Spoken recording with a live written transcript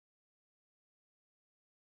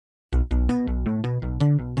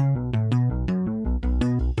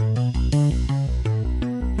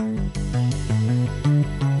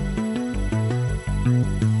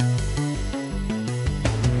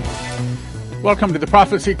Welcome to the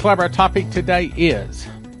Prophecy Club. Our topic today is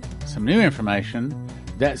some new information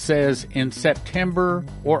that says in September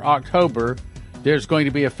or October, there's going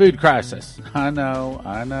to be a food crisis. I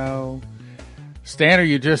know. Stan, are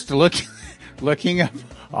you just looking up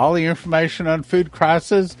all the information on food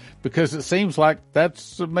crisis? Because it seems like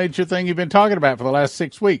that's a major thing you've been talking about for the last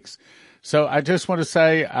 6 weeks. So I just want to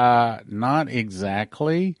say, not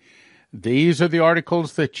exactly. These are the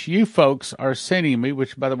articles that you folks are sending me,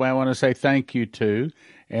 which, by the way, I want to say thank you to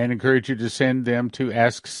and encourage you to send them to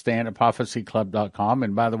AskStan@prophecyclub.com.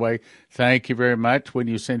 And by the way, thank you very much. When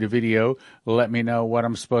you send a video, let me know what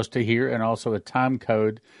I'm supposed to hear and also a time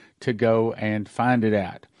code to go and find it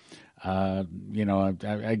at. I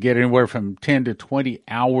get anywhere from 10 to 20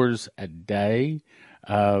 hours a day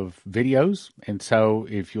of videos. And so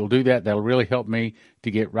if you'll do that, that'll really help me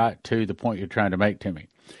to get right to the point you're trying to make to me.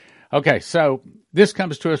 Okay, so this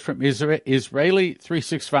comes to us from Israeli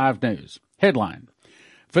 365 News. Headline: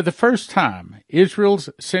 for the first time, Israel's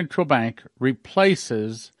central bank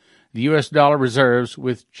replaces the U.S. dollar reserves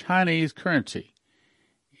with Chinese currency.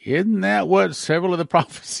 Isn't that what several of the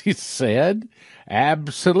prophecies said?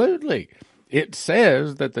 Absolutely. It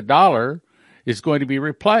says that the dollar is going to be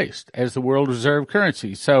replaced as the world reserve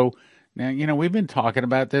currency. So now, we've been talking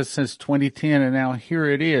about this since 2010, and now here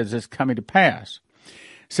it is. It's coming to pass.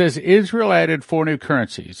 It says Israel added 4 new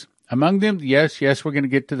currencies. Among them, yes, we're going to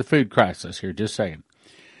get to the food crisis here, just saying.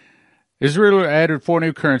 Israel added 4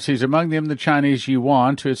 new currencies, among them the Chinese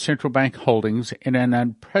yuan, to its central bank holdings in an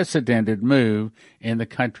unprecedented move in the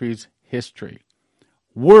country's history.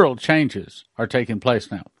 World changes are taking place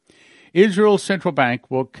now. Israel's central bank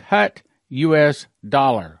will cut U.S.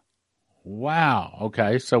 dollar. Wow.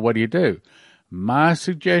 Okay, so what do? My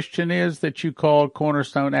suggestion is that you call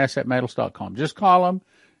cornerstoneassetmetals.com. Just call them,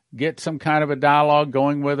 get some kind of a dialogue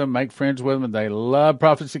going with them, make friends with them. And they love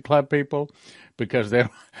Prophecy Club people because they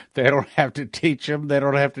don't have to teach them. They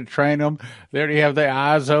don't have to train them. They already have their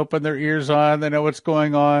eyes open, their ears on. They know what's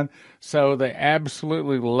going on. So they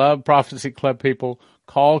absolutely love Prophecy Club people.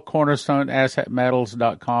 Call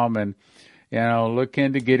cornerstoneassetmetals.com and look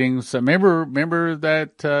into getting some. Remember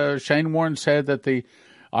that Shane Warren said that the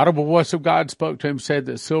audible voice of God spoke to him, said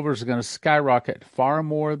that silver is going to skyrocket far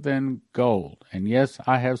more than gold. And yes,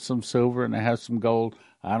 I have some silver and I have some gold.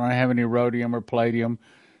 I don't have any rhodium or palladium,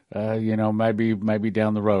 maybe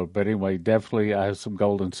down the road. But anyway, definitely I have some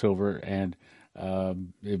gold and silver. And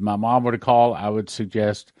if my mom were to call, I would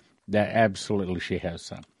suggest that absolutely she has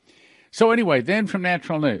some. So anyway, then from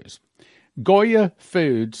Natural News, Goya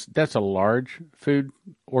Foods, that's a large food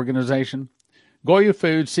organization. Goya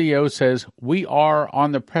Foods CEO says, we are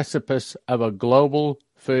on the precipice of a global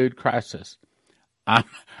food crisis.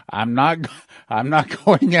 I'm not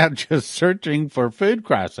going out just searching for food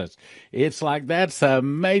crisis. It's like that's a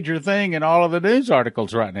major thing in all of the news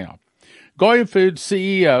articles right now. Goya Foods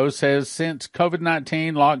CEO says since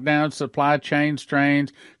COVID-19 lockdown, supply chain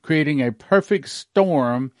strains, creating a perfect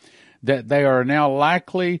storm, that they are now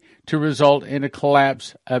likely to result in a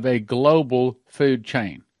collapse of a global food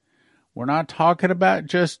chain. We're not talking about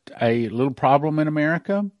just a little problem in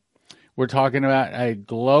America. We're talking about a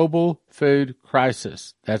global food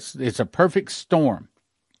crisis. It's a perfect storm.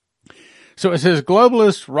 So it says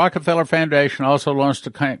globalist Rockefeller Foundation also launched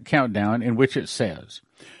a countdown in which it says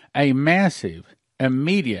a massive,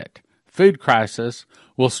 immediate food crisis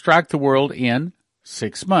will strike the world in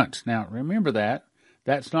 6 months. Now, remember that.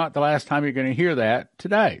 That's not the last time you're going to hear that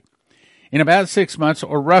today. In about 6 months,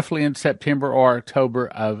 or roughly in September or October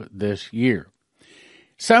of this year.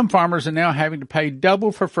 Some farmers are now having to pay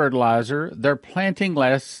double for fertilizer. They're planting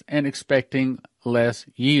less and expecting less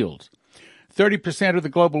yields. 30% of the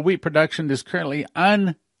global wheat production is currently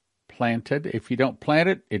unplanted. If you don't plant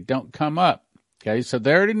it, it don't come up. Okay, so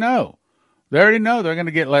they already know. They're going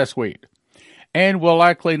to get less wheat and will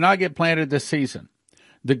likely not get planted this season.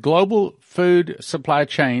 The global food supply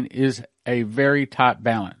chain is a very tight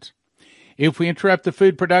balance. If we interrupt the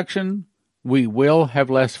food production, we will have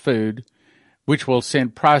less food, which will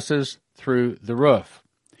send prices through the roof.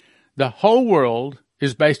 The whole world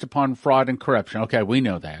is based upon fraud and corruption. Okay, we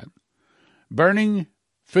know that. Burning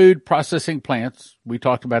food processing plants, we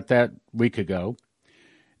talked about that a week ago.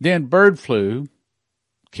 Then bird flu,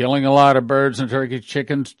 killing a lot of birds and turkeys,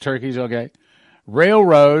 chickens, turkeys, okay.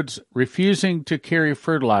 Railroads refusing to carry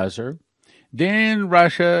fertilizer. Then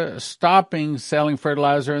Russia stopping selling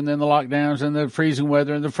fertilizer, and then the lockdowns and the freezing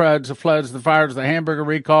weather and the floods, the fires, the hamburger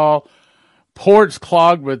recall, ports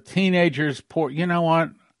clogged with teenagers. You know what?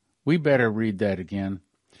 We better read that again.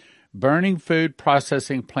 Burning food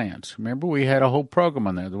processing plants. Remember, we had a whole program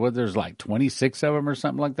on there. There's like 26 of them or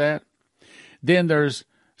something like that. Then there's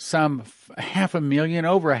some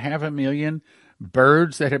over 500,000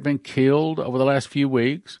 birds that have been killed over the last few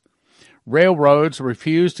weeks. Railroads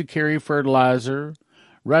refuse to carry fertilizer.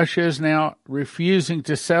 Russia is now refusing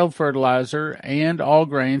to sell fertilizer and all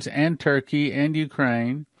grains and Turkey and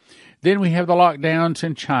Ukraine. Then we have the lockdowns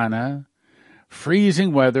in China,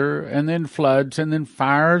 freezing weather, and then floods, and then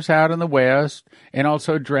fires out in the West, and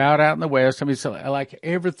also drought out in the West. I mean, so like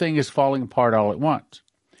everything is falling apart all at once.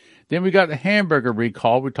 Then we got the hamburger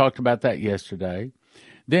recall. We talked about that yesterday.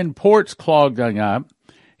 Then ports clogging up.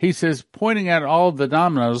 He says, pointing out all of the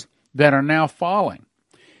dominoes that are now falling.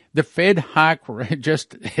 The Fed hike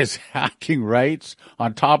just is hiking rates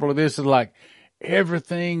on top of this. Is like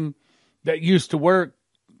everything that used to work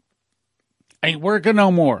ain't working no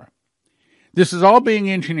more. This is all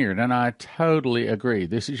being engineered, and I totally agree.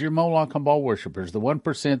 This is your Moloch and Baal worshippers, the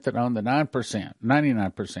 1% that own the 9%,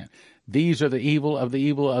 99%. These are the evil of the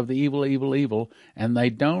evil of the evil, and they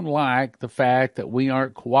don't like the fact that we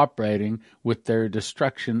aren't cooperating with their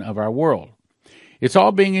destruction of our world. It's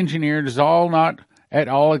all being engineered. It's all not at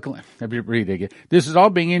all. Let me read it again. This is all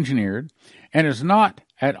being engineered, and it's not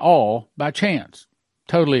at all by chance.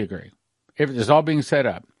 Totally agree. It's all being set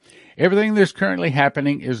up. Everything that's currently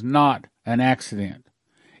happening is not an accident.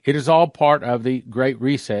 It is all part of the Great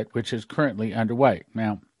Reset, which is currently underway.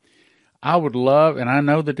 Now, I would love, and I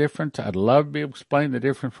know the difference, I'd love to be able to explain the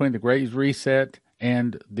difference between the Great Reset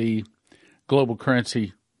and the global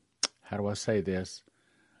currency. How do I say this?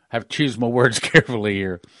 I have to choose my words carefully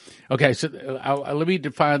here. Okay, so let me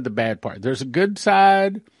define the bad part. There's a good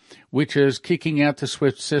side, which is kicking out the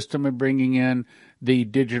SWIFT system and bringing in the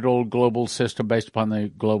digital global system based upon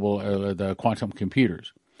the global, the quantum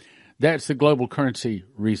computers. That's the global currency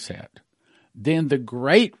reset. Then the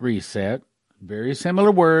Great Reset, very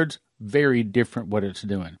similar words, very different what it's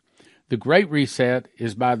doing. The Great Reset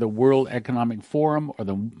is by the World Economic Forum or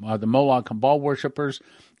the Moloch and Baal worshippers,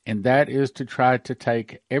 and that is to try to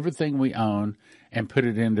take everything we own and put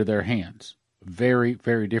it into their hands. Very,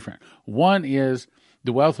 very different. One is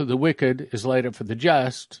the wealth of the wicked is laid up for the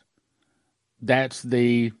just. That's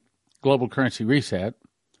the global currency reset.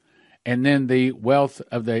 And then the wealth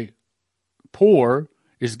of the poor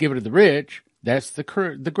is given to the rich. That's the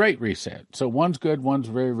Great Reset. So one's good, one's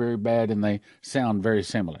very, very bad, and they sound very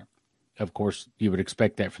similar. Of course, you would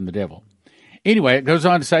expect that from the devil. Anyway, it goes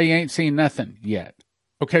on to say you ain't seen nothing yet.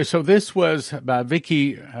 Okay, so this was by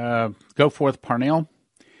Vicky Goforth Parnell.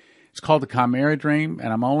 It's called The Chimera Dream,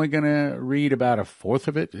 and I'm only going to read about a fourth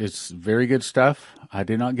of it. It's very good stuff. I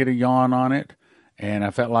did not get a yawn on it, and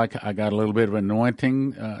I felt like I got a little bit of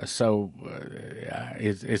anointing, so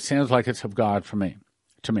it sounds like it's of God to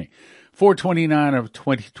me. 4/29 of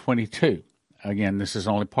 2022. Again, this is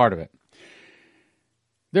only part of it.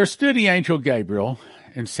 There stood the angel Gabriel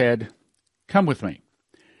and said, "Come with me.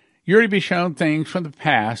 You're to be shown things from the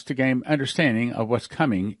past to gain understanding of what's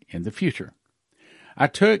coming in the future." I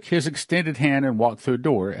took his extended hand and walked through a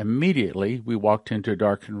door. Immediately, we walked into a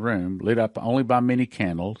darkened room, lit up only by many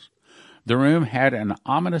candles. The room had an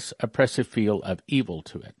ominous, oppressive feel of evil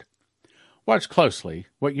to it. Watch closely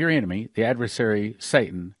what your enemy, the adversary,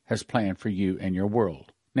 Satan, has planned for you and your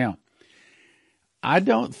world. Now, I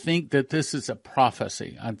don't think that this is a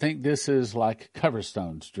prophecy. I think this is like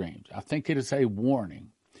Coverstone's dreams. I think it is a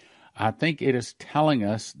warning. I think it is telling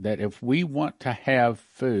us that if we want to have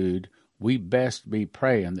food, we best be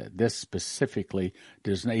praying that this specifically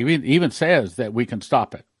does not, even says that we can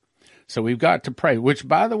stop it. So we've got to pray, which,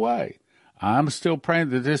 by the way, I'm still praying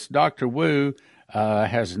that this Dr. Wu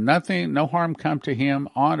has no harm come to him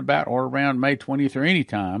on, about, or around May 20th or any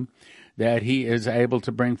time, that he is able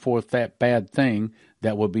to bring forth that bad thing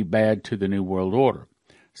that will be bad to the New World Order.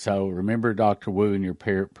 So remember Dr. Wu in your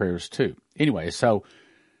prayers too. Anyway, so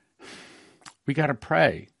we got to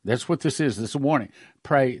pray. That's what this is. This is a warning.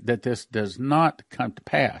 Pray that this does not come to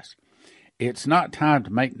pass. It's not time to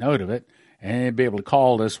make note of it and be able to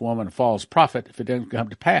call this woman a false prophet if it doesn't come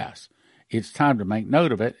to pass. It's time to make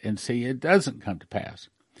note of it and see it doesn't come to pass.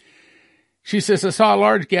 She says, I saw a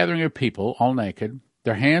large gathering of people, all naked.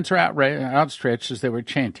 Their hands are outstretched as they were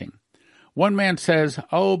chanting. One man says,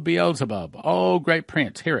 "O Beelzebub, O great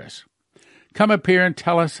prince, hear us. Come up here and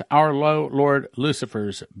tell us our Lord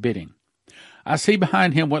Lucifer's bidding." I see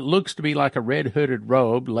behind him what looks to be like a red-hooded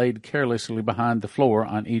robe laid carelessly behind the floor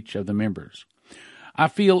on each of the members. I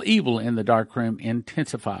feel evil in the dark room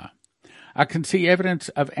intensify. I can see evidence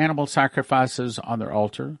of animal sacrifices on their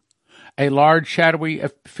altar. A large shadowy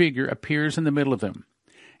figure appears in the middle of them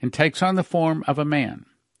and takes on the form of a man.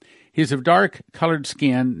 He is of dark-colored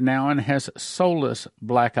skin now and has soulless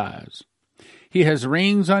black eyes. He has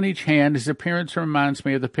rings on each hand. His appearance reminds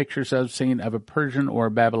me of the pictures I've seen of a Persian or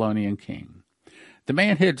a Babylonian king. The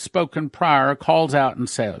man who had spoken prior calls out and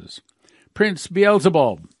says, Prince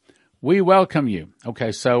Beelzebub, we welcome you.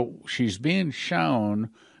 Okay, so she's being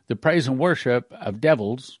shown the praise and worship of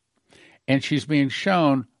devils, and she's being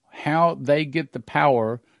shown how they get the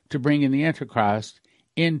power to bring in the Antichrist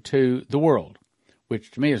into the world,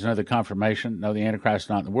 which to me is another confirmation. No, the Antichrist is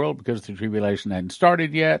not in the world because the tribulation hadn't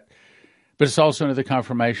started yet, but it's also another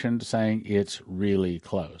confirmation saying it's really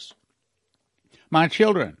close. My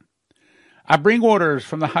children, I bring orders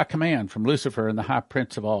from the high command, from Lucifer and the high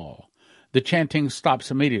prince of all. The chanting stops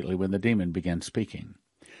immediately when the demon begins speaking.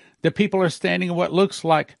 The people are standing in what looks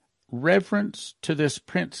like reverence to this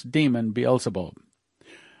prince demon Beelzebub.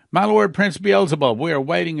 My lord Prince Beelzebub, we are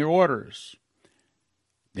waiting your orders.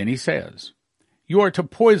 Then he says, you are to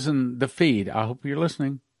poison the feed. I hope you're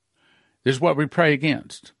listening. This is what we pray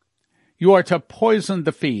against. You are to poison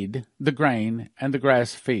the feed, the grain, and the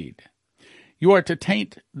grass feed. You are to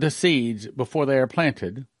taint the seeds before they are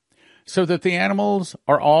planted, so that the animals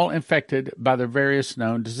are all infected by the various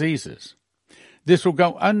known diseases. This will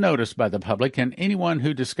go unnoticed by the public, and anyone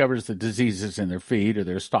who discovers the diseases in their feed or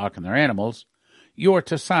their stock and their animals, you are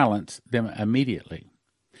to silence them immediately.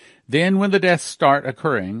 Then when the deaths start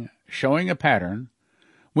occurring, showing a pattern,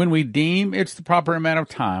 when we deem it's the proper amount of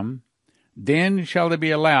time, then shall they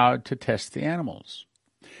be allowed to test the animals.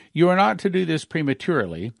 You are not to do this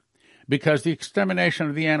prematurely, because the extermination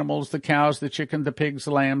of the animals, the cows, the chicken, the pigs,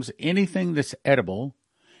 the lambs, anything that's edible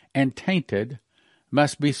and tainted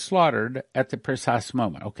must be slaughtered at the precise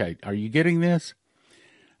moment. Okay, are you getting this?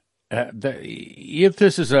 If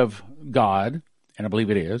this is of God, and I believe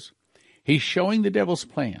it is, he's showing the devil's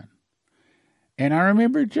plan. And I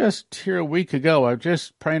remember just here a week ago, I was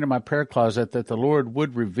just praying in my prayer closet that the Lord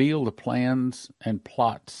would reveal the plans and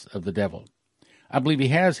plots of the devil. I believe he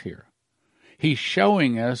has here. He's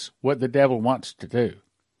showing us what the devil wants to do.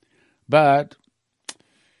 But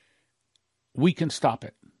we can stop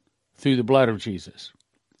it through the blood of Jesus.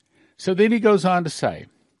 So then he goes on to say,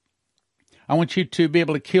 I want you to be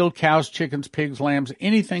able to kill cows, chickens, pigs, lambs,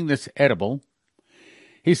 anything that's edible.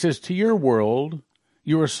 He says, to your world,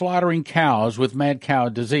 you are slaughtering cows with mad cow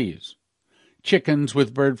disease, chickens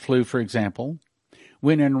with bird flu, for example,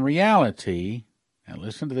 when in reality, now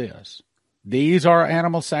listen to this, these are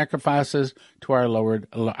animal sacrifices to our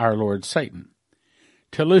Lord Satan,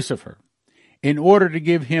 to Lucifer, in order to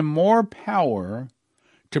give him more power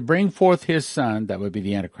to bring forth his son, that would be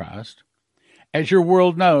the Antichrist, as your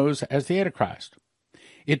world knows as the Antichrist.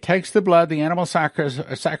 It takes the blood, the animal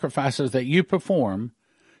sacrifices that you perform,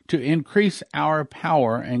 to increase our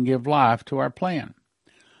power and give life to our plan.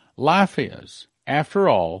 Life is, after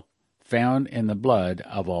all, found in the blood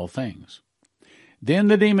of all things. Then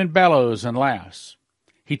the demon bellows and laughs.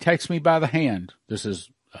 He takes me by the hand. This is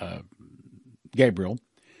Gabriel.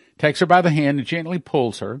 Takes her by the hand and gently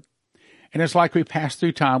pulls her. And it's like we pass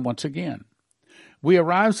through time once again. We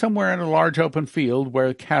arrive somewhere in a large open field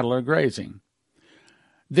where cattle are grazing.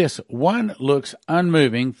 This one looks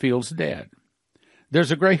unmoving, feels dead.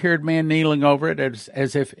 There's a gray-haired man kneeling over it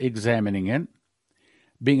as if examining it,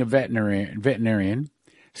 being a veterinarian.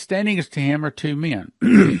 Standing next to him are two men.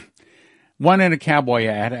 One in a cowboy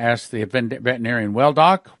hat asked the veterinarian, well,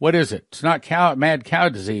 Doc, what is it? It's not mad cow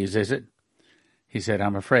disease, is it? He said,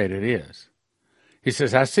 I'm afraid it is. He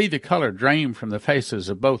says, I see the color drain from the faces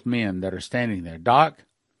of both men that are standing there. Doc,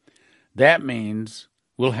 that means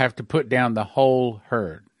we'll have to put down the whole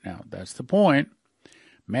herd. Now, that's the point.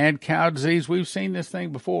 Mad cow disease, we've seen this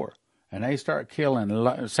thing before. And they start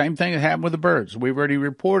killing. Same thing that happened with the birds. We've already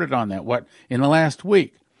reported on that, in the last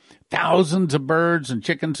week. Thousands of birds and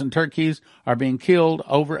chickens and turkeys are being killed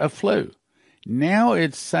over a flu. Now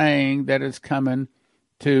it's saying that it's coming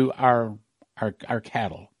to our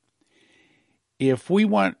cattle. If we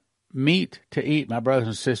want meat to eat, my brothers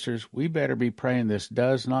and sisters, we better be praying this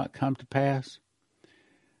does not come to pass.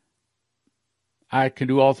 I can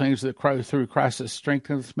do all things that through Christ that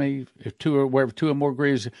strengthens me. Wherever two or more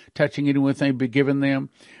agrees, touching anything be given them.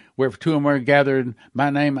 Wherever two or more are gathered in my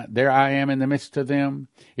name, there I am in the midst of them.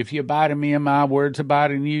 If you abide in me and my words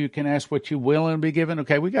abide in you, you can ask what you will and be given.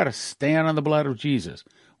 Okay, we got to stand on the blood of Jesus.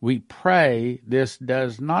 We pray this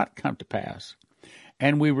does not come to pass.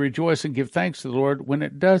 And we rejoice and give thanks to the Lord when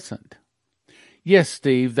it doesn't. Yes,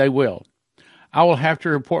 Steve, they will. I will have to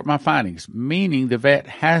report my findings, meaning the vet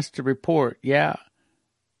has to report, yeah,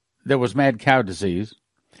 there was mad cow disease.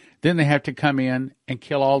 Then they have to come in and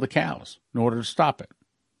kill all the cows in order to stop it.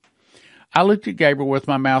 I looked at Gabriel with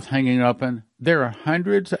my mouth hanging open. There are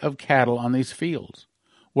hundreds of cattle on these fields.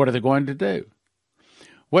 What are they going to do?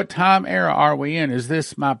 What time era are we in? Is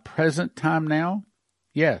this my present time now?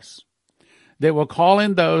 Yes. They will call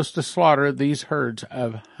in those to slaughter these herds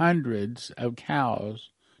of hundreds of cows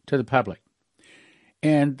to the public.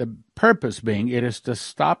 And the purpose being, it is to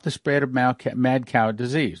stop the spread of mad cow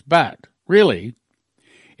disease. But really,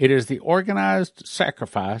 it is the organized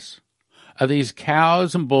sacrifice of these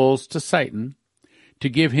cows and bulls to Satan to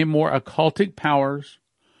give him more occultic powers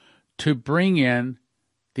to bring in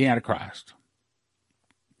the Antichrist.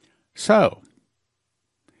 So,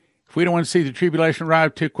 if we don't want to see the tribulation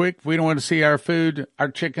arrive too quick, if we don't want to see our food, our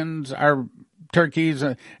chickens, our turkeys,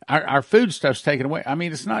 our food stuff's taken away. I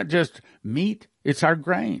mean, it's not just meat, it's our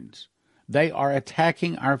grains. They are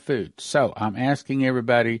attacking our food. So I'm asking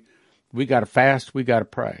everybody, we got to fast, we got to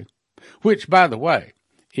pray. Which, by the way,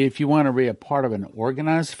 if you want to be a part of an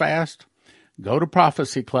organized fast, go to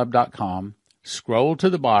prophecyclub.com, scroll to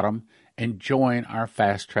the bottom, and join our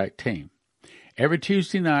fast track team. Every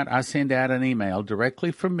Tuesday night, I send out an email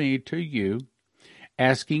directly from me to you,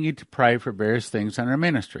 asking you to pray for various things in our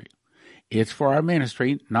ministry. It's for our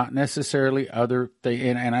ministry, not necessarily other things.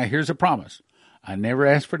 And here's a promise. I never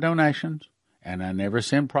ask for donations, and I never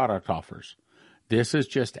send product offers. This is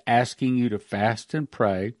just asking you to fast and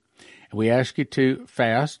pray. And we ask you to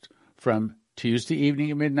fast from Tuesday evening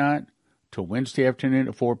at midnight to Wednesday afternoon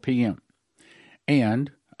at 4 p.m. And,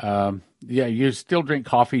 you still drink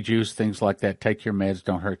coffee, juice, things like that. Take your meds,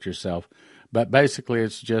 don't hurt yourself. But basically,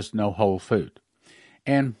 it's just no whole food.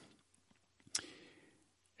 And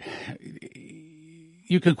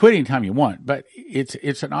you can quit anytime you want, but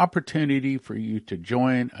it's an opportunity for you to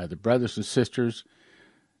join other brothers and sisters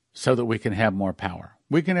so that we can have more power.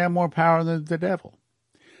 We can have more power than the devil.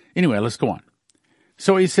 Anyway, let's go on.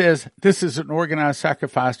 So he says, this is an organized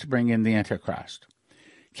sacrifice to bring in the Antichrist.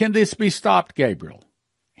 Can this be stopped, Gabriel?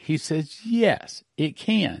 He says, yes, it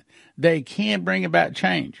can. They can bring about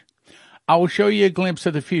change. I will show you a glimpse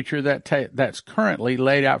of the future that's currently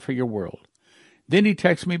laid out for your world. Then he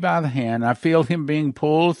takes me by the hand. I feel him being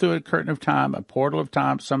pulled through a curtain of time, a portal of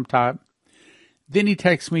time, some type. Then he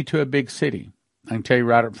takes me to a big city. I can tell you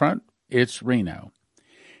right up front, it's Reno.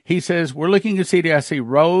 He says, we're looking at a city. I see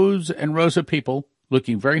rows and rows of people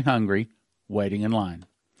looking very hungry, waiting in line.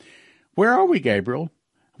 Where are we, Gabriel?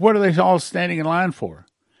 What are they all standing in line for?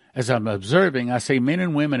 As I'm observing, I see men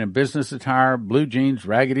and women in business attire, blue jeans,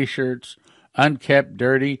 raggedy shirts, unkept,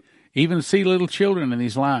 dirty, even see little children in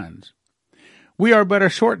these lines. We are but a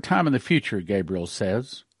short time in the future, Gabriel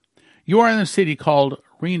says. You are in a city called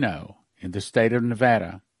Reno in the state of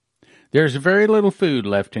Nevada. There's very little food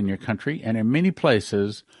left in your country and in many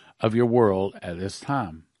places of your world at this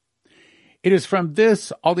time. It is from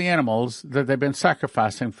this all the animals that they've been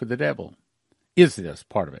sacrificing for the devil. Is this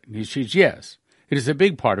part of it? And he says, yes, it is a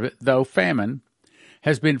big part of it, though famine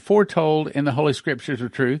has been foretold in the Holy Scriptures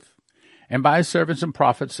of truth and by his servants and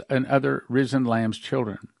prophets and other risen Lamb's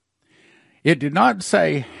children. It did not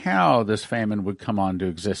say how this famine would come onto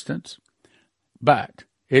existence, but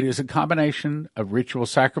it is a combination of ritual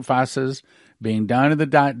sacrifices being done in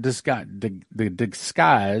the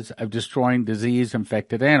disguise of destroying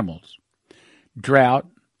disease-infected animals, drought,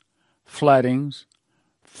 floodings,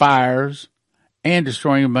 fires, and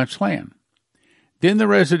destroying much land. Then the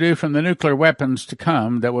residue from the nuclear weapons to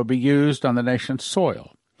come that will be used on the nation's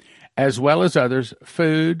soil, as well as others,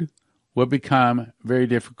 food will become very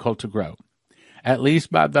difficult to grow, at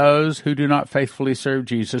least by those who do not faithfully serve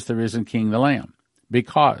Jesus, the risen King, the Lamb,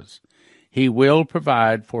 because he will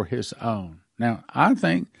provide for his own. Now, I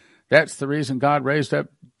think that's the reason God raised up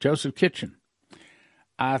Joseph Kitchen.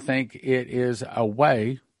 I think it is a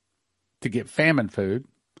way to get famine food,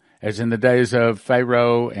 as in the days of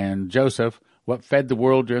Pharaoh and Joseph. What fed the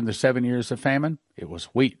world during the 7 years of famine? It was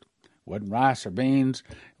wheat. It wasn't rice or beans.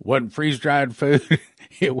 It wasn't freeze-dried food.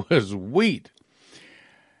 It was wheat.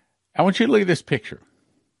 I want you to look at this picture.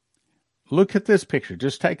 Look at this picture.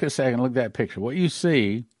 Just take a second and look at that picture. What you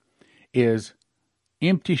see is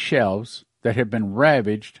empty shelves that have been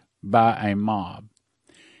ravaged by a mob.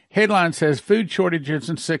 Headline says, food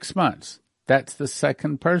shortages in 6 months. That's the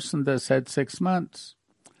second person that said 6 months.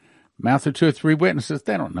 Mouth of 2 or 3 witnesses,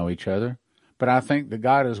 they don't know each other. But I think that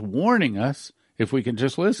God is warning us if we can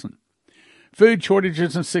just listen. Food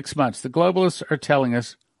shortages in 6 months. The globalists are telling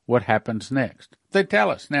us what happens next. They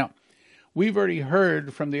tell us. Now, we've already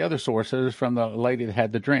heard from the other sources, from the lady that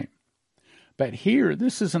had the dream. But here,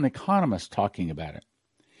 this is an economist talking about it.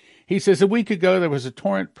 He says, a week ago, there was a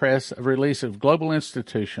torrent press of release of global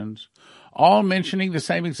institutions, all mentioning the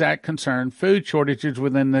same exact concern, food shortages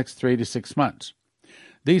within the next 3 to 6 months.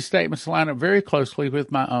 These statements line up very closely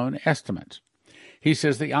with my own estimates. He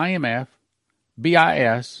says the IMF,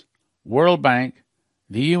 BIS, World Bank,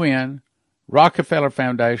 the UN, Rockefeller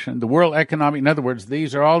Foundation, the World Economic, in other words,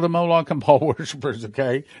 these are all the Moloch and Baal worshippers,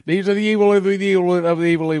 okay? These are the evil of the evil of the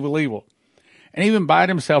evil, evil, evil. And even Biden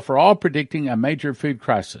himself are all predicting a major food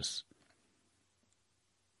crisis.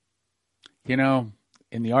 You know,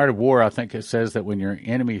 in the Art of War, I think it says that when your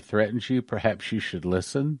enemy threatens you, perhaps you should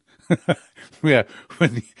listen. Yeah,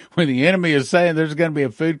 when the enemy is saying there's going to be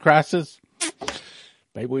a food crisis,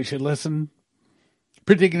 maybe we should listen.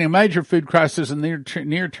 Predicting a major food crisis in the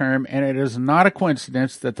near term, and it is not a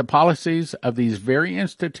coincidence that the policies of these very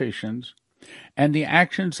institutions and the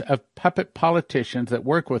actions of puppet politicians that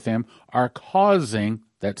work with them are causing,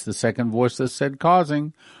 that's the second voice that said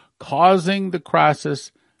causing the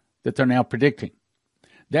crisis that they're now predicting.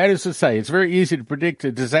 That is to say, it's very easy to predict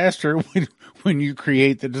a disaster when you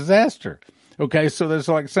create the disaster. Okay, so that's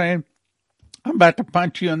like saying, I'm about to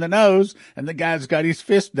punch you in the nose, and the guy's got his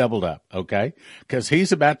fist doubled up, okay? Because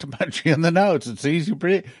he's about to punch you in the nose. It's easy to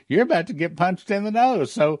predict. You're about to get punched in the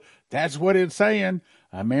nose. So that's what it's saying.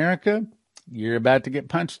 America, you're about to get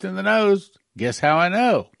punched in the nose. Guess how I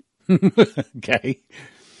know? Okay.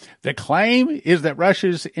 The claim is that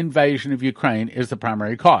Russia's invasion of Ukraine is the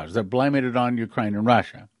primary cause. They're blaming it on Ukraine and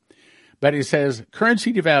Russia. But he says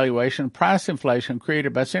currency devaluation, price inflation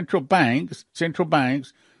created by central banks,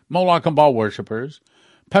 Moloch and Baal worshippers,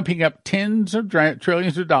 pumping up tens of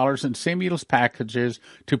trillions of dollars in stimulus packages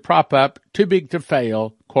to prop up too big to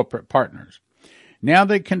fail corporate partners. Now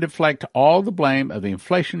they can deflect all the blame of the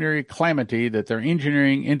inflationary calamity that they're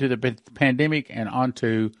engineering into the pandemic and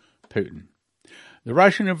onto Putin. The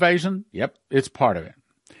Russian invasion, yep, it's part of it.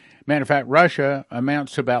 Matter of fact, Russia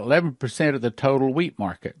amounts to about 11% of the total wheat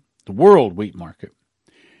market, the world wheat market.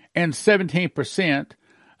 And 17%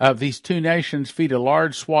 of these two nations feed a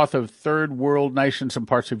large swath of third world nations and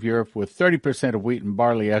parts of Europe with 30% of wheat and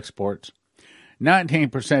barley exports,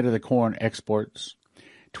 19% of the corn exports,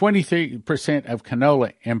 23% of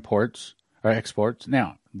canola exports.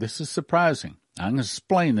 Now, this is surprising. I'm going to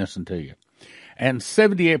explain this to you. And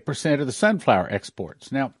 78% of the sunflower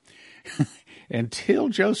exports. Now, until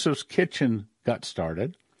Joseph's Kitchen got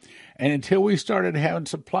started, and until we started having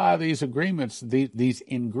supply of these agreements, these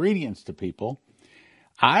ingredients to people,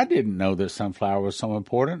 I didn't know that sunflower was so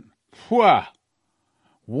important.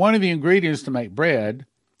 One of the ingredients to make bread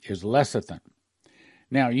is lecithin.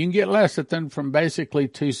 Now, you can get lecithin from basically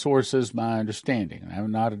two sources, my understanding. I have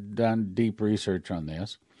not done deep research on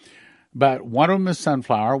this. But one of them is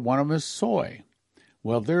sunflower, one of them is soy.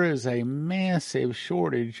 Well, there is a massive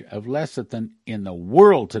shortage of lecithin in the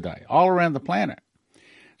world today, all around the planet.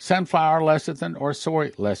 Sunflower lecithin or soy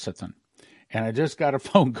lecithin. And I just got a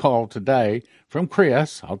phone call today from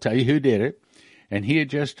Chris. I'll tell you who did it. And he had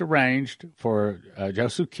just arranged for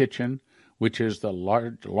Joseph Kitchen, which is the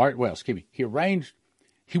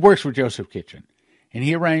he works for Joseph Kitchen. And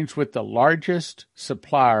he arranged with the largest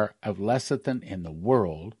supplier of lecithin in the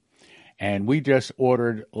world. And we just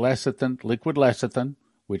ordered lecithin, liquid lecithin,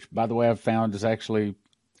 which, by the way, I've found is actually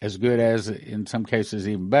as good as, in some cases,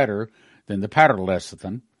 even better than the powdered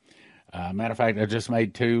lecithin. Matter of fact, I just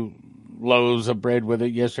made 2 loaves of bread with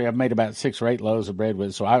it yesterday. I've made about 6 or 8 loaves of bread with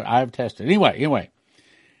it, so I've tested. Anyway,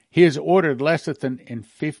 he has ordered lecithin in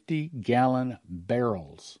 50-gallon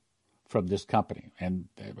barrels from this company, and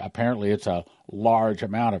apparently it's a large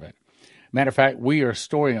amount of it. Matter of fact, we are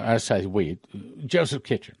storing, Joseph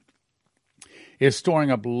Kitchen is storing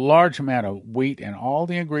a large amount of wheat and all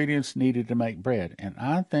the ingredients needed to make bread. And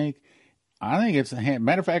I think it's the hand.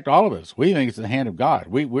 Matter of fact, all of us, we think it's the hand of God.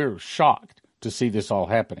 We're shocked to see this all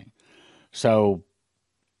happening. So,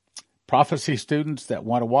 prophecy students that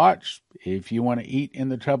want to watch, if you want to eat in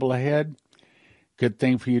the trouble ahead, good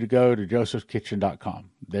thing for you to go to josephskitchen.com.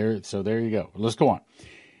 There you go. Let's go on.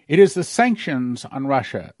 It is the sanctions on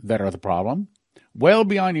Russia that are the problem. Well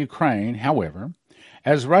beyond Ukraine, however,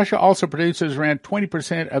 as Russia also produces around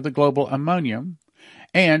 20% of the global ammonium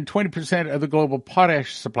and 20% of the global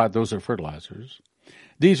potash supply. Those are fertilizers.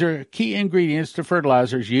 These are key ingredients to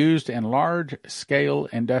fertilizers used in large-scale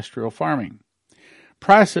industrial farming.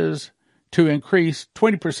 Prices to increase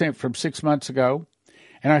 20% from 6 months ago,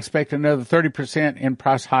 and I expect another 30% in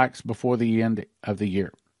price hikes before the end of the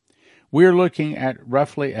year. We're looking at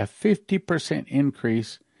roughly a 50%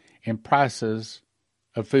 increase in prices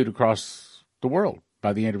of food across the world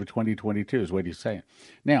by the end of 2022 is what he's saying.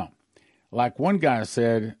 Now, like one guy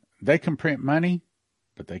said, they can print money,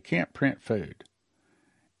 but they can't print food.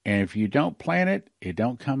 And if you don't plant it, it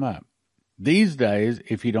don't come up. These days,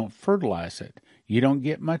 if you don't fertilize it, you don't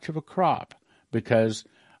get much of a crop because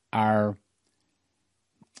our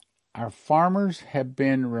farmers have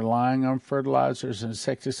been relying on fertilizers and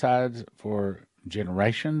insecticides for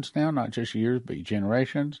generations now, not just years, but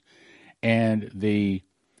generations. And the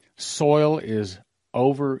soil is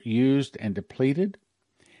overused and depleted.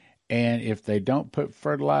 And if they don't put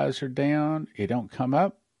fertilizer down, it don't come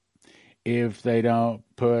up. If they don't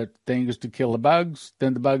put things to kill the bugs,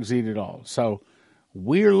 then the bugs eat it all. So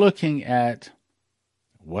we're looking at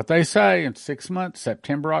what they say in 6 months,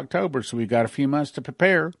 September, October. So we've got a few months to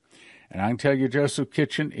prepare. And I can tell you, Joseph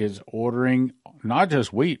Kitchen is ordering not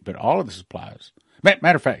just wheat, but all of the supplies.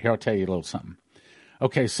 Matter of fact, here, I'll tell you a little something.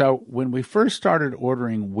 Okay, so when we first started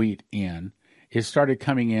ordering wheat in, it started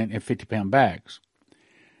coming in 50-pound bags.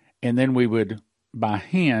 And then we would, by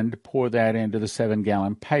hand, pour that into the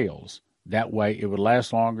 7-gallon pails. That way it would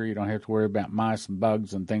last longer. You don't have to worry about mice and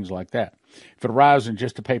bugs and things like that. If it arrives in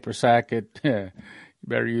just a paper sack, you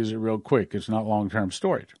better use it real quick. It's not long-term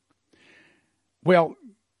storage. Well,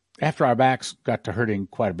 after our backs got to hurting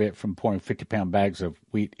quite a bit from pouring 50-pound bags of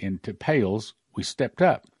wheat into pails, we stepped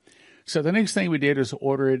up. So the next thing we did is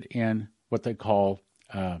order it in what they call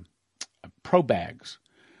pro bags,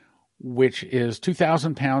 which is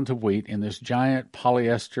 2,000 pounds of wheat in this giant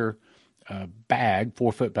polyester bag,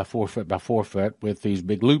 4 foot by 4 foot by 4 foot, with these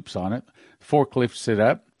big loops on it. The fork lifts it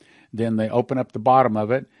up. Then they open up the bottom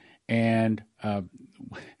of it and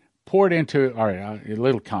pour it into, all right, a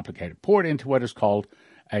little complicated, pour it into what is called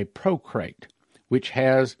a pro crate, which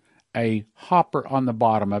has a hopper on the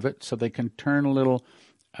bottom of it so they can turn a little,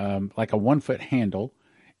 like a 1 foot handle,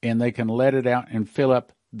 and they can let it out and fill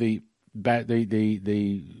up the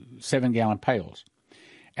 7-gallon pails.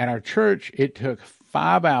 At our church, it took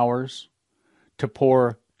 5 hours to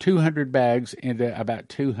pour 200 bags into about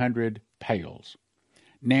 200 pails.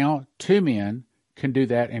 Now, 2 men can do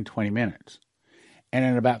that in 20 minutes. And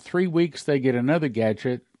in about 3 weeks, they get another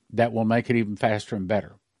gadget that will make it even faster and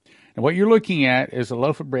better. And what you're looking at is a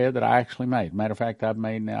loaf of bread that I actually made. Matter of fact, I've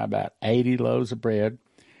made now about 80 loaves of bread.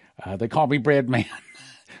 They call me Bread Man.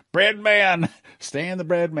 Bread Man. Stan the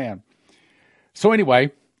Bread Man. So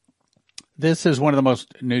anyway, this is one of the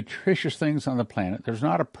most nutritious things on the planet. There's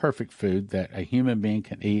not a perfect food that a human being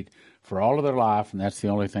can eat for all of their life, and that's the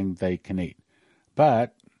only thing they can eat.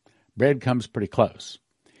 But bread comes pretty close.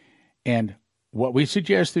 And what we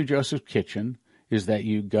suggest through Joseph's Kitchen is that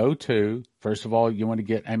you go to, first of all, you want to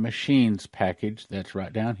get a machines package. That's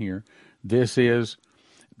right down here. This is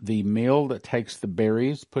the mill that takes the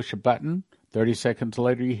berries, push a button. 30 seconds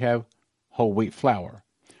later, you have whole wheat flour.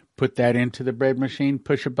 Put that into the bread machine,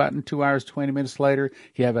 push a button, 2 hours, 20 minutes later,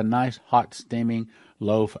 you have a nice, hot, steaming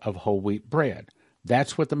loaf of whole wheat bread.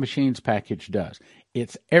 That's what the machines package does.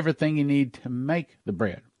 It's everything you need to make the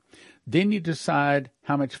bread. Then you decide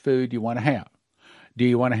how much food you want to have. Do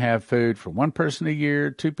you want to have food for 1 person a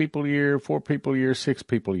year, 2 people a year, 4 people a year, 6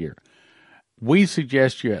 people a year? We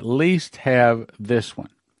suggest you at least have this one.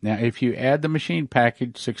 Now, if you add the machine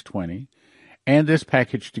package, $620, and this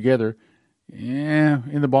package together,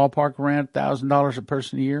 in the ballpark around $1,000 a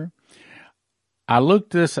person a year. I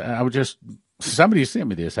looked this, somebody sent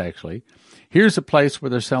me this actually. Here's a place where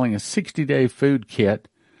they're selling a 60-day food kit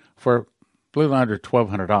for a little under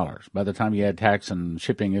 $1,200. By the time you add tax and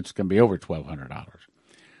shipping, it's going to be over $1,200.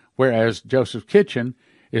 Whereas Joseph's Kitchen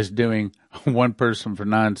is doing 1 person for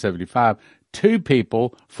 $975, 2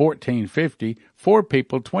 people $1,450, 4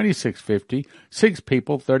 people $2,650, 6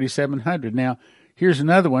 people $3,700. Now, here's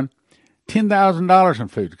another one. $10,000 in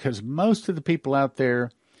food, because most of the people out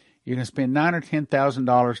there, you can spend $9,000 or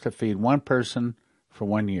 $10,000 to feed 1 person for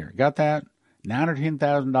 1 year. Got that? $9,000 or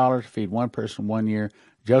 $10,000 to feed 1 person 1 year.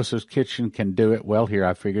 Joseph's Kitchen can do it. Well, here,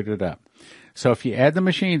 I figured it up. So if you add the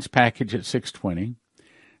machines package at $620,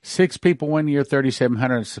 6 people 1 year,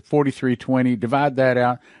 $3,700, it's $4,320. Divide that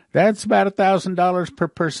out. That's about $1,000 per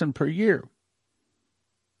person per year.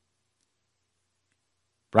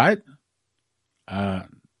 Right?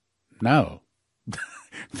 No,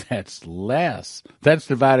 that's less. That's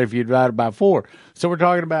divided if you divide it by 4. So we're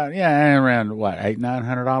talking about, around what,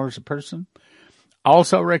 $800-900 a person?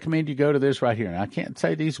 Also recommend you go to this right here. And I can't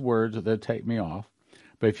say these words or they'll take me off.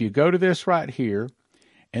 But if you go to this right here,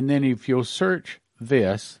 and then if you'll search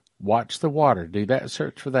this, watch the water, do that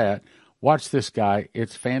search for that. Watch this guy.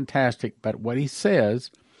 It's fantastic. But what he says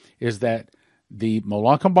is that the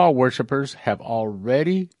Moloch and Baal worshipers have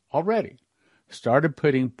already started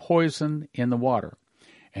putting poison in the water.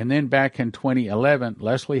 And then back in 2011,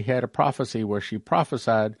 Leslie had a prophecy where she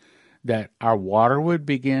prophesied that our water would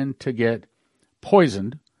begin to get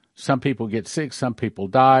poisoned. Some people get sick, some people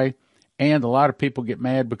die, and a lot of people get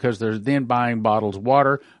mad because they're then buying bottled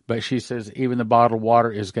water. But she says even the bottled water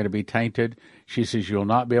is going to be tainted. She says you'll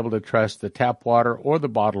not be able to trust the tap water or the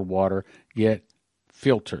bottled water. Get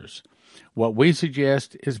filters. What we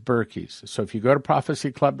suggest is Berkey's. So if you go to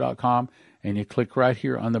prophecyclub.com and you click right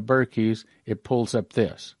here on the Berkey's, it pulls up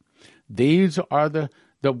this. These are the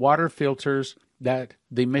water filters that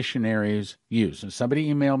the missionaries use. And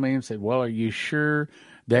somebody emailed me and said, well, are you sure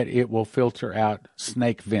that it will filter out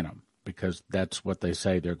snake venom? Because that's what they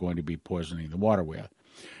say they're going to be poisoning the water with.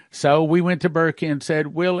 So we went to Berkey and said,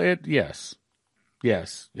 will it? Yes.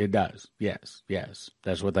 Yes, it does. Yes, yes.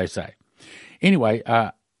 That's what they say. Anyway,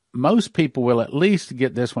 most people will at least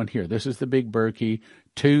get this one here. This is the big Berkey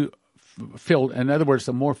to filter. In other words,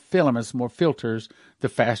 the more filaments, more filters, the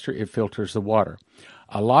faster it filters the water.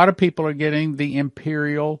 A lot of people are getting the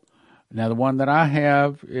Imperial. Now, the one that I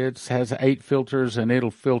have, it has 8 filters, and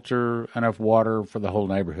it'll filter enough water for the whole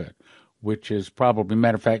neighborhood, which is probably,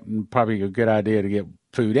 matter of fact, probably a good idea to get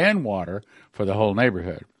food and water for the whole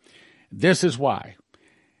neighborhood. This is why.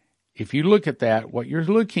 If you look at that, what you're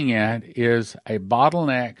looking at is a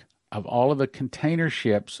bottleneck of all of the container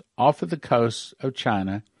ships off of the coast of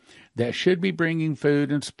China that should be bringing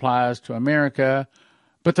food and supplies to America,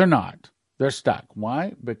 but they're not. They're stuck.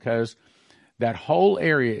 Why? Because that whole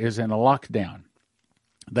area is in a lockdown.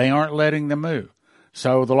 They aren't letting them move.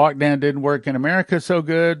 So the lockdown didn't work in America so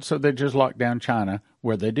good, so they just locked down China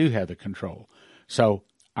where they do have the control. So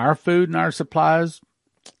our food and our supplies,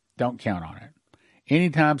 don't count on it.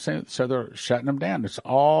 Anytime soon, so they're shutting them down. It's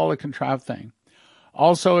all a contrived thing.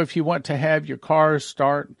 Also, if you want to have your cars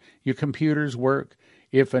start, your computers work,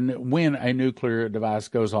 when a nuclear device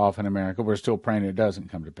goes off in America, we're still praying it doesn't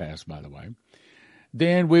come to pass, by the way,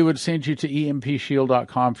 then we would send you to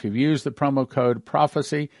empshield.com. If you've used the promo code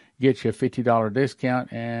PROPHECY, get you a $50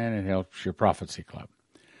 discount, and it helps your Prophecy Club.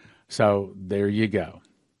 So there you go.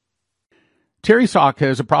 Terry Saka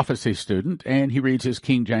is a prophecy student, and he reads his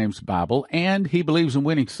King James Bible, and he believes in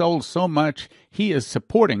winning souls so much he is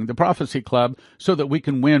supporting the Prophecy Club so that we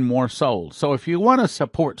can win more souls. So if you want to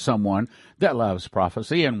support someone that loves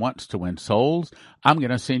prophecy and wants to win souls, I'm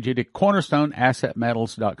going to send you to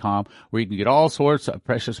cornerstoneassetmetals.com, where you can get all sorts of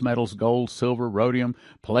precious metals, gold, silver, rhodium,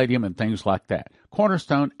 palladium, and things like that.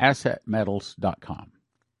 cornerstoneassetmetals.com.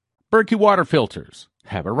 Berkey water filters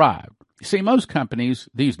have arrived. You see, most companies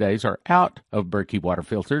these days are out of Berkey water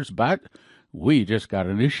filters, but we just got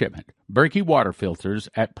a new shipment. Berkey water filters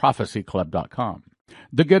at prophecyclub.com.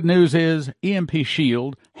 The good news is EMP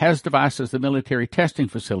Shield has devices the military testing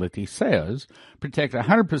facility says protect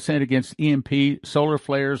 100% against EMP, solar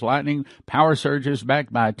flares, lightning, power surges,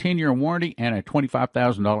 backed by a 10-year warranty and a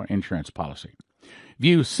 $25,000 insurance policy.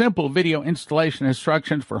 View simple video installation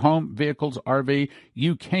instructions for home, vehicles, RV.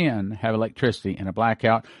 You can have electricity in a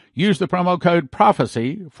blackout. Use the promo code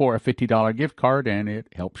PROPHECY for a $50 gift card, and it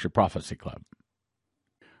helps your Prophecy Club.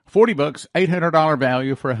 40 books, $800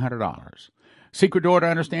 value for $100. Secret Door to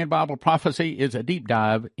Understand Bible Prophecy is a deep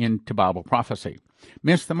dive into Bible prophecy.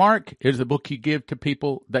 Miss the Mark is the book you give to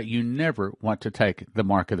people that you never want to take the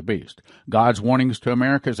mark of the beast. God's Warnings to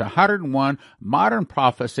America is 101 modern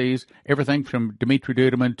prophecies, everything from Dimitri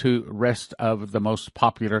Duduman to rest of the most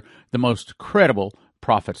popular, the most credible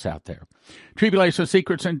prophets out there. Tribulation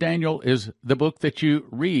Secrets and Daniel is the book that you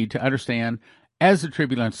read to understand, as a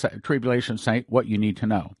tribulation saint, what you need to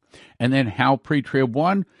know. And then How Pre-Trib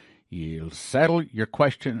Won, you'll settle your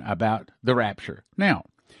question about the rapture. Now,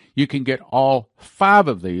 you can get all 5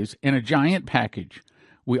 of these in a giant package.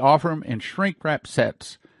 We offer them in shrink-wrap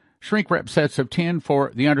sets. Shrink-wrap sets of 10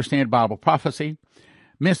 for the Understand Bible Prophecy.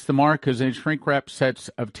 Miss the Mark is in shrink-wrap sets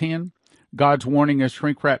of 10. God's Warning is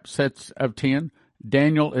shrink-wrap sets of 10.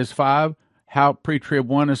 Daniel is 5. How Pre-Trib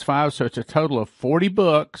Won is 5. So it's a total of 40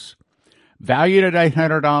 books, valued at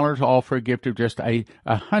 $800, all for a gift of just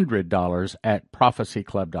 $100 at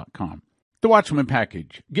prophecyclub.com. The Watchman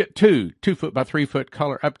Package. Get 2 2-foot by 3-foot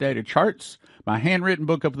color updated charts, my handwritten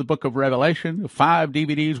book of the Book of Revelation, 5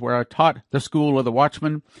 DVDs where I taught the School of the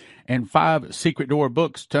Watchman, and 5 Secret Door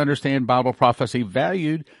books to understand Bible prophecy,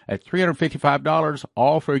 valued at $355,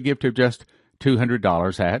 all for a gift of just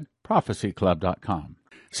 $200 at prophecyclub.com.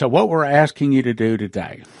 So what we're asking you to do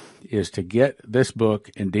today is to get this book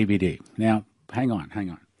and DVD. Now, hang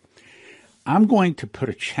on. I'm going to put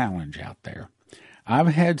a challenge out there. I've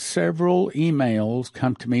had several emails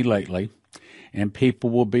come to me lately, and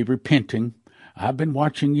people will be repenting. I've been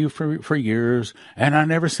watching you for years, and I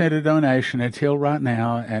never sent a donation until right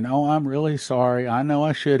now, and I'm really sorry. I know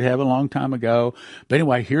I should have a long time ago. But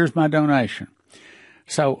anyway, here's my donation.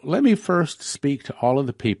 So let me first speak to all of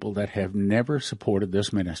the people that have never supported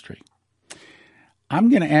this ministry. I'm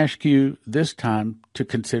going to ask you this time to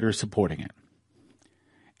consider supporting it.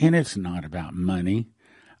 And it's not about money.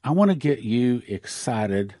 I want to get you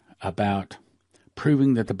excited about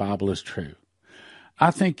proving that the Bible is true. I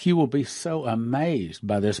think you will be so amazed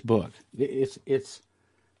by this book. It's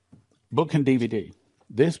book and DVD.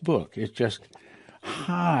 This book is just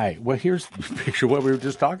high. Well, here's the picture of what we were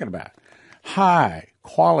just talking about. High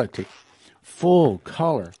quality, full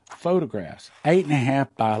color photographs, 8.5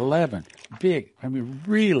 by 11, big. I mean,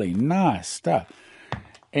 really nice stuff.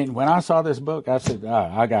 And when I saw this book, I said,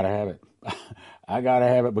 I got to have it. I got to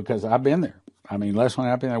have it because I've been there. I mean, Leslie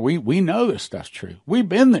and I've been there. We know this stuff's true. We've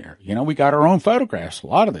been there. You know, we got our own photographs, a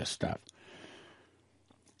lot of this stuff.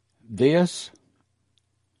 This,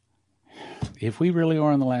 if we really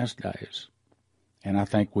are in the last days, and I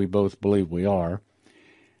think we both believe we are,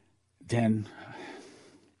 then,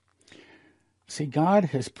 see, God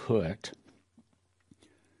has put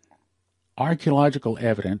archaeological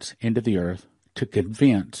evidence into the earth to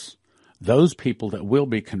convince those people that will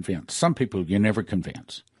be convinced. Some people you never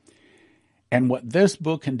convince. And what this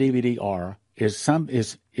book and DVD are is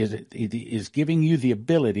giving you the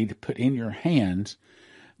ability to put in your hands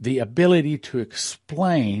the ability to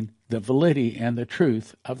explain the validity and the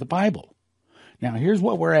truth of the Bible. Now, here's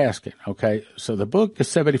what we're asking, okay? So the book is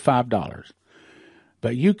 $75,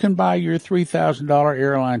 but you can buy your $3,000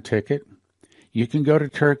 airline ticket. You can go to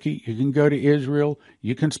Turkey. You can go to Israel.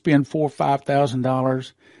 You can spend $4,000 or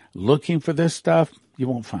 $5,000 looking for this stuff. You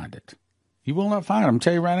won't find it. You will not find it. I'm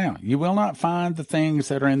telling you right now. You will not find the things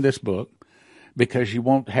that are in this book because you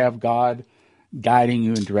won't have God guiding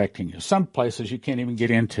you and directing you. Some places you can't even get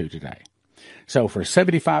into today. So for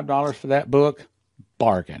 $75 for that book,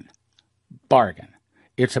 bargain.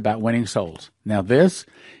 It's about winning souls. Now this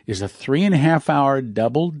is a 3.5-hour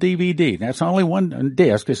double DVD. That's only one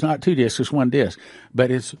disc. It's not two discs. It's one disc, but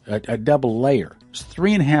it's a double layer. It's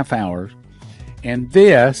 3.5 hours, and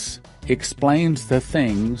this explains the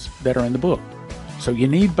things that are in the book. So you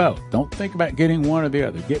need both. Don't think about getting one or the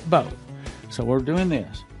other. Get both. So we're doing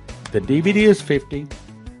this. The DVD is $50.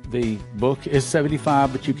 The book is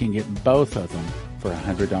 $75, but you can get both of them for a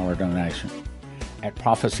 $100 donation at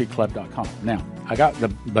prophecyclub.com. Now, I got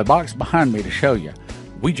the box behind me to show you.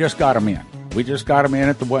 We just got them in. We just got them in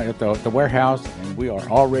at the warehouse, and we are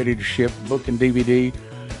all ready to ship book and DVD.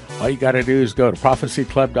 All you got to do is go to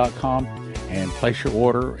prophecyclub.com and place your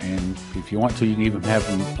order, and if you want to, you can even have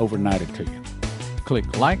them overnighted to you.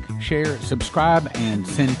 Click like, share, subscribe, and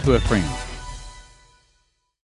send to a friend.